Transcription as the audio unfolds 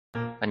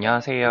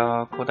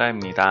안녕하세요,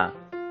 코다입니다.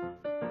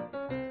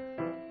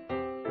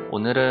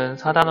 오늘은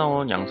사다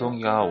놓은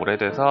양송이가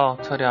오래돼서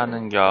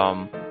처리하는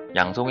겸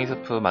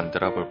양송이스프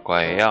만들어 볼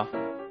거예요.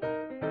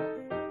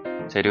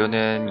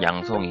 재료는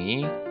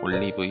양송이,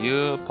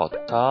 올리브유,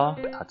 버터,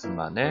 다진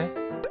마늘,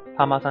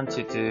 파마산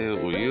치즈,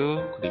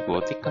 우유,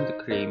 그리고 티큰드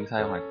크림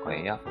사용할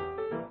거예요.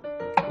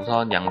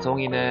 우선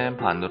양송이는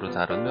반으로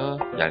자른 후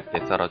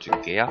얇게 썰어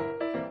줄게요.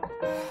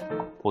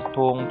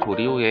 보통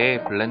조리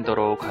후에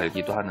블렌더로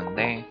갈기도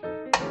하는데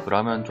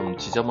그러면 좀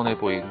지저분해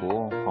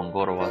보이고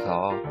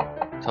번거로워서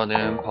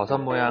저는 버섯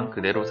모양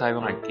그대로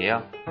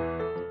사용할게요.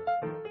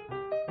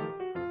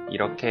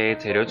 이렇게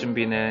재료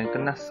준비는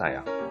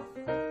끝났어요.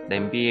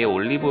 냄비에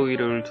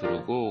올리브오일을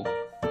두르고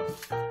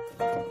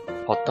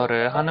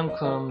버터를 한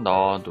움큼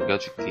넣어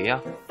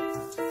녹여줄게요.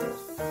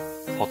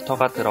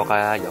 버터가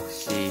들어가야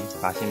역시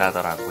맛이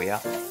나더라고요.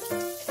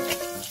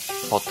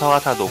 버터가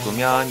다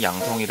녹으면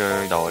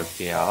양송이를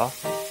넣을게요.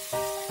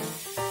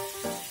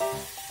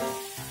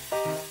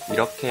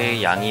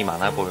 이렇게 양이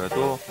많아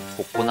보여도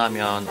볶고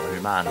나면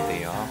얼마 안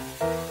돼요.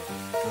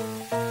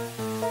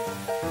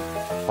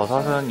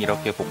 버섯은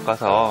이렇게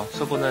볶아서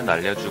수분을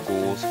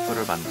날려주고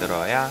스프를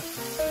만들어야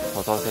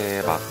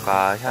버섯의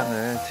맛과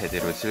향을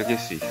제대로 즐길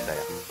수 있어요.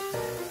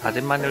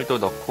 다진 마늘도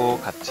넣고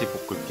같이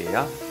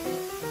볶을게요.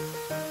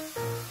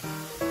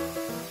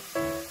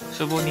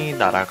 수분이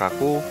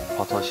날아가고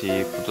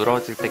버섯이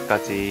부드러워질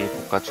때까지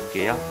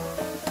볶아줄게요.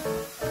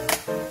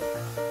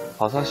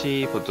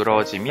 버섯이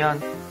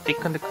부드러워지면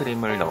티큰드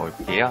크림을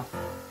넣을게요.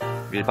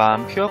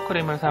 일반 퓨어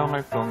크림을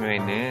사용할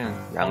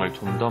경우에는 양을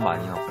좀 더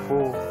많이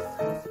넣고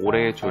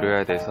오래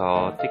졸여야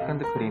돼서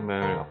티큰드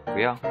크림을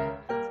넣고요.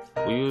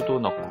 우유도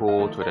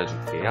넣고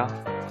졸여줄게요.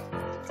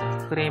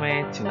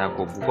 크림의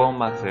진하고 무거운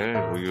맛을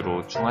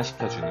우유로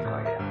중화시켜 주는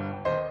거예요.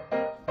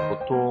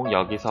 보통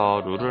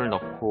여기서 룰을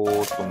넣고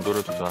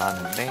농도를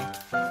조절하는데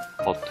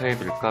버터에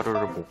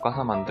밀가루를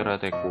볶아서 만들어야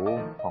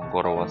되고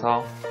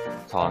번거로워서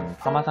전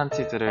파마산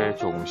치즈를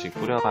조금씩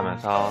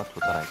뿌려가면서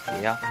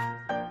조절할게요.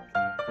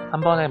 한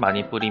번에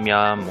많이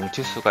뿌리면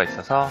뭉칠 수가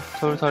있어서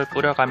솔솔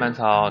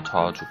뿌려가면서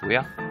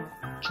저어주고요.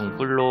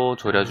 중불로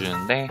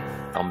졸여주는데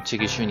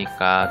넘치기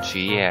쉬우니까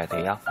주의해야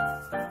돼요.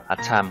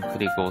 아참,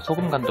 그리고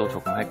소금 간도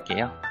조금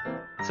할게요.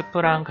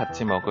 스프랑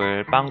같이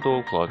먹을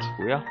빵도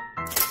구워주고요.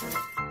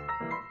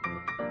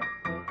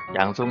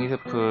 양송이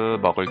스프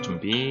먹을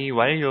준비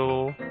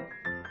완료!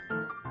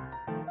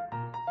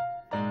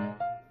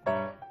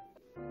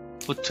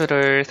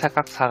 후추를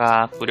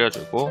사각사각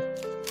뿌려주고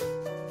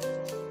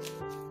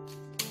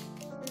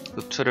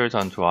후추를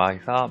전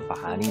좋아해서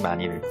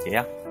많이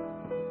넣을게요.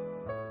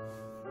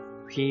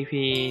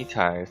 휘휘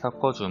잘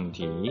섞어준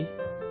뒤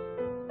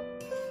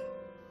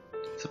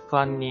스프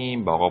한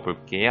입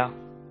먹어볼게요.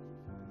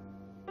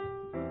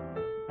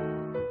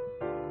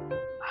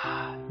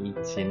 이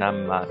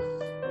진한 맛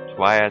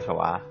좋아요,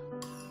 좋아.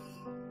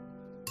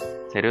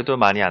 재료도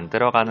많이 안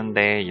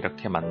들어가는데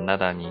이렇게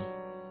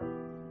맛나다니.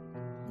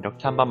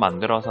 이렇게 한번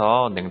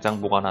만들어서 냉장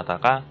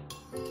보관하다가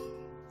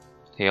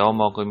데워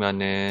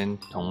먹으면은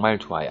정말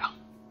좋아요.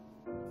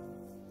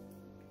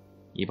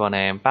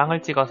 이번엔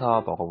빵을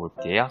찍어서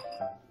먹어볼게요.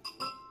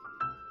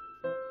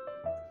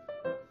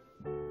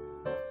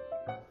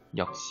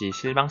 역시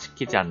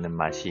실망시키지 않는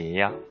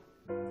맛이에요.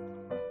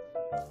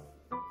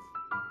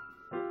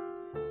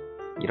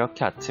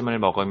 이렇게 아침을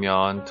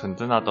먹으면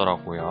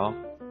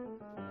든든하더라고요.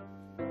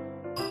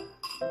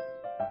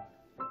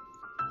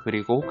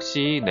 그리고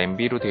혹시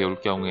냄비로 데울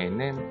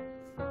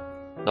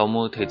경우에는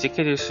너무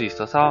되직해질 수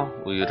있어서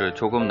우유를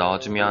조금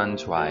넣어주면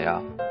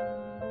좋아요.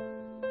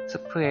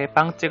 스프에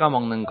빵 찍어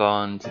먹는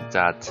건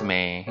진짜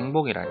아침의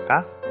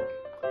행복이랄까?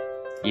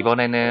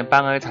 이번에는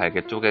빵을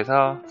잘게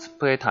쪼개서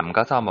스프에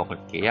담가서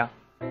먹을게요.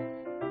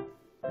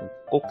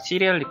 꼭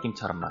시리얼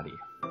느낌처럼 말이에요.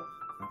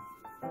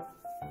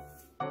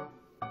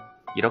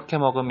 이렇게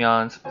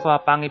먹으면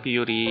스프와 빵의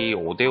비율이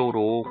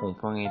 5대5로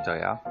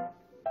공평해져요.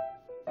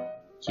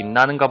 김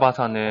나는 거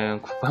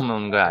봐서는 국밥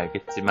먹는 걸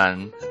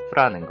알겠지만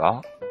스프라는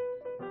거.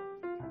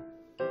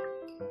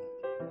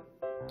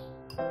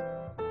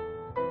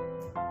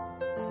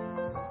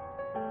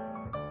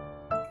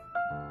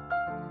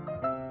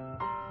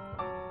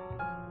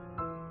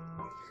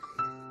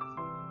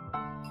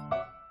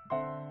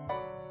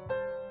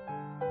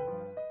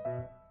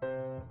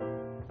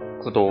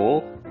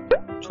 구독,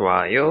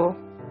 좋아요,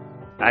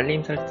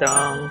 알림 설정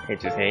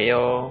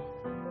해주세요.